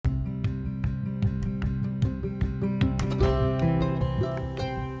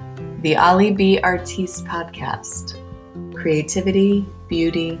The Ali B. Artiste Podcast. Creativity,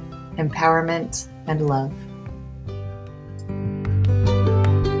 beauty, empowerment, and love.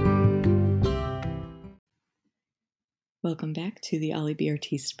 Welcome back to the Ali B.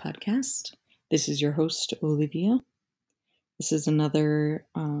 Artiste Podcast. This is your host, Olivia. This is another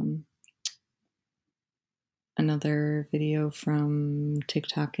video from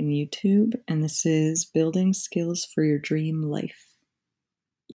TikTok and YouTube, and this is building skills for your dream life.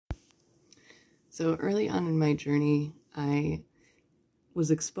 So early on in my journey, I was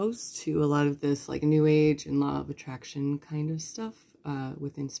exposed to a lot of this like New Age and law of attraction kind of stuff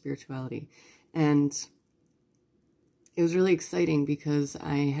within spirituality. And it was really exciting because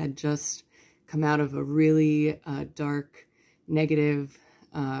I had just come out of a really dark, negative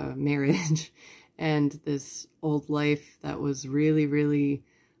marriage and this old life that was really, really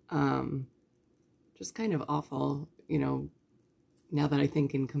just kind of awful, you know. Now that I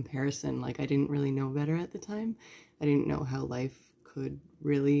think in comparison, like I didn't really know better at the time. I didn't know how life could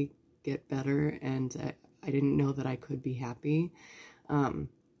really get better, and I didn't know that I could be happy.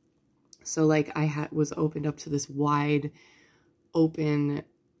 So like I was opened up to this wide open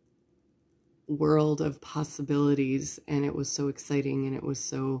world of possibilities, and it was so exciting, and it was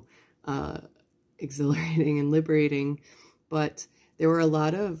so exhilarating and liberating. But there were a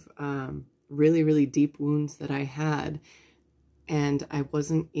lot of really, really deep wounds that I had, and I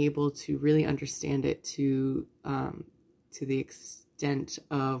wasn't able to really understand it to the extent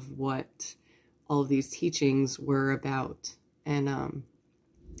of what all of these teachings were about. And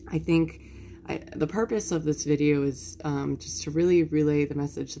I think the purpose of this video is just to really relay the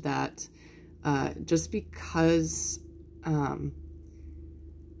message that just because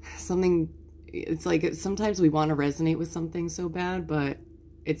it's like sometimes we want to resonate with something so bad, but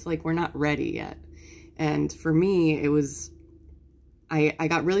it's like we're not ready yet. And for me, it was I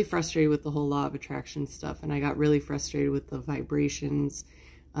got really frustrated with the whole law of attraction stuff, and I got really frustrated with the vibrations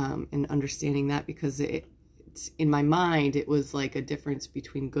and understanding that, because it's in my mind, it was like a difference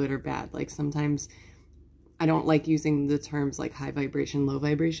between good or bad. Like sometimes I don't like using the terms like high vibration, low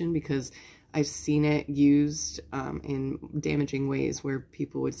vibration, because I've seen it used in damaging ways where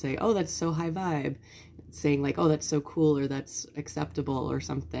people would say, oh, that's so high vibe, saying like, oh, that's so cool, or that's acceptable or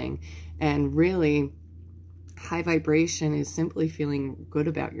something. And really, high vibration is simply feeling good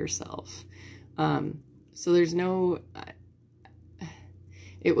about yourself. So there's no,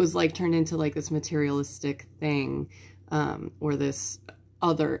 it was like turned into like this materialistic thing, or this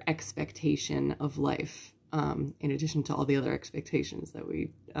other expectation of life, in addition to all the other expectations that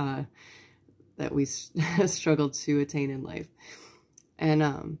we struggled to attain in life.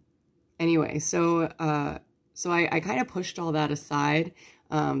 And anyway, so I kind of pushed all that aside.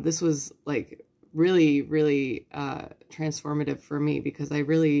 This was like really, really transformative for me, because I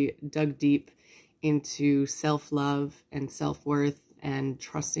really dug deep into self-love and self-worth and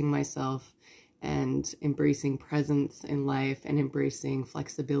trusting myself and embracing presence in life and embracing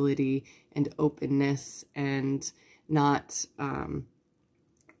flexibility and openness and not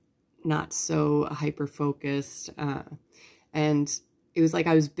so hyper-focused. And it was like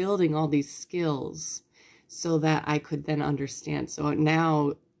I was building all these skills so that I could then understand. So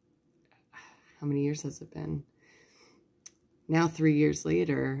now, how many years has it been? Now 3 years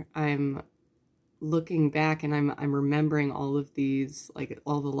later, I'm looking back and I'm remembering all of these, like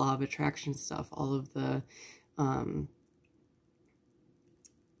all the law of attraction stuff, all of the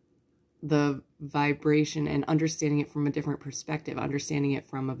vibration, and understanding it from a different perspective, understanding it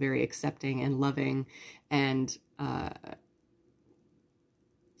from a very accepting and loving and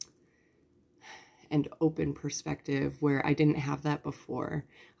open perspective, where I didn't have that before.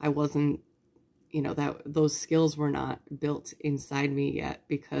 I wasn't, you know, that those skills were not built inside me yet,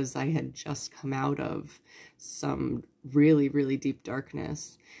 because I had just come out of some really, really deep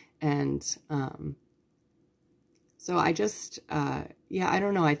darkness. And so I just, I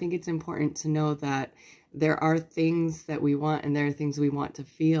don't know. I think it's important to know that there are things that we want, and there are things we want to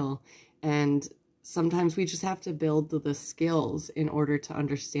feel. And sometimes we just have to build the skills in order to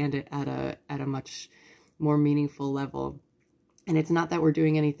understand it at a much more meaningful level. And it's not that we're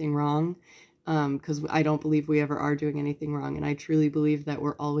doing anything wrong, because I don't believe we ever are doing anything wrong. And I truly believe that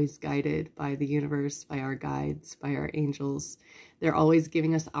we're always guided by the universe, by our guides, by our angels. They're always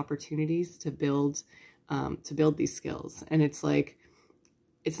giving us opportunities to build these skills. And it's like,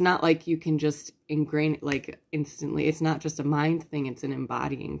 it's not like you can just ingrain it like instantly. It's not just a mind thing. It's an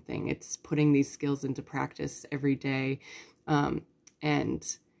embodying thing. It's putting these skills into practice every day. And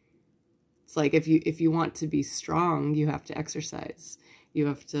it's like, if you want to be strong, you have to exercise. You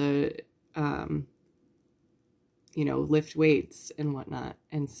have to lift weights and whatnot.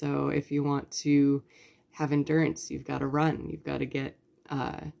 And so if you want to have endurance, you've got to run. You've got to get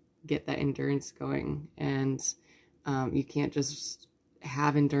that endurance going. And you can't just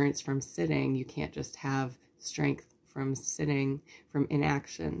have endurance from sitting. You can't just have strength from sitting, from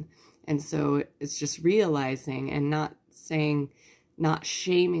inaction. And so it's just realizing and not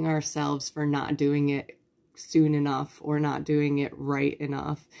shaming ourselves for not doing it soon enough or not doing it right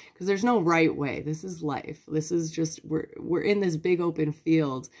enough, because there's no right way. This is life. This is just, we're in this big open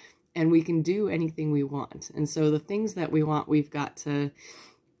field, and we can do anything we want. And so the things that we want, we've got to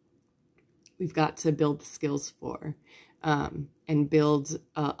build the skills for, and build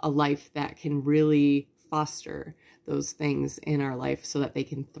a life that can really foster those things in our life so that they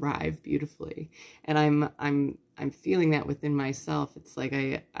can thrive beautifully. And I'm feeling that within myself. It's like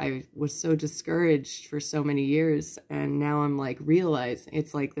I was so discouraged for so many years, and now I'm like realizing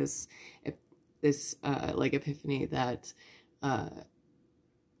it's like this like epiphany that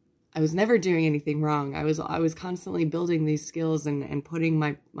I was never doing anything wrong. I was constantly building these skills and putting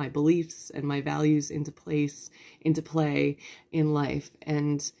my beliefs and my values into play in life.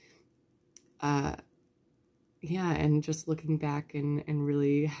 And yeah, and just looking back and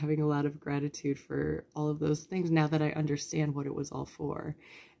really having a lot of gratitude for all of those things now that I understand what it was all for.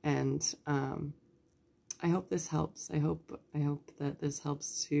 And I hope this helps. I hope that this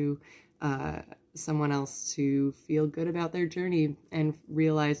helps to someone else to feel good about their journey and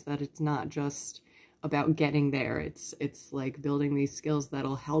realize that it's not just about getting there. It's like building these skills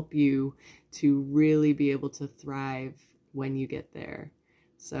that'll help you to really be able to thrive when you get there.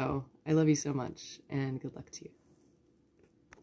 So I love you so much, and good luck to you.